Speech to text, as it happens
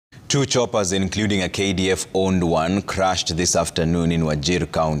Two choppers, including a KDF-owned one, crashed this afternoon in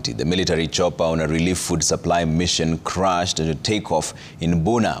Wajir County. The military chopper on a relief food supply mission crashed to take off in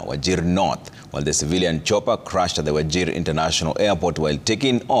Buna, Wajir North, while the civilian chopper crashed at the Wajir International Airport while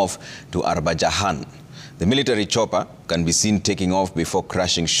taking off to Arbajahan. The military chopper can be seen taking off before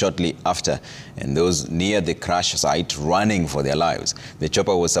crashing shortly after, and those near the crash site running for their lives. The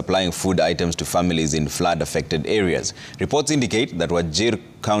chopper was supplying food items to families in flood-affected areas. Reports indicate that Wajir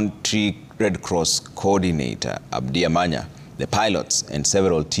County Red Cross coordinator Abdi Amanya, the pilots and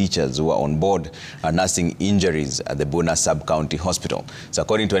several teachers who were on board are nursing injuries at the Buna sub-county hospital. So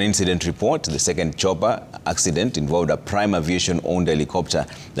according to an incident report, the second chopper accident involved a Prime Aviation-owned helicopter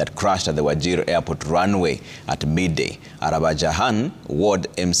that crashed at the Wajir Airport runway at midday. Arbajahan Ward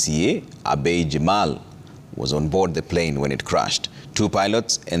MCA Abey Jamal was on board the plane when it crashed. Two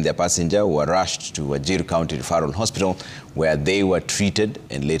pilots and their passenger were rushed to Wajir County Referral Hospital, where they were treated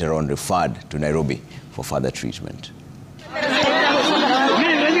and later on referred to Nairobi for further treatment.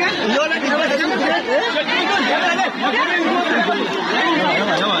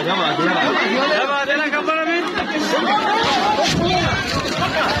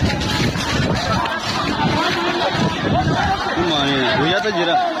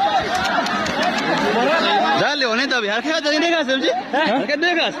 Dale, bonita, viajar que te digas, ¿sí? ¿Qué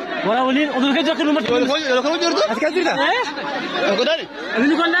digas? Ahora volví, ¿o qué yo que no me lo cómo yo tú? ¿Qué digas? ¿Eh? ¿Qué tal?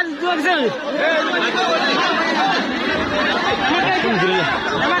 ¿Vino con la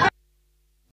tú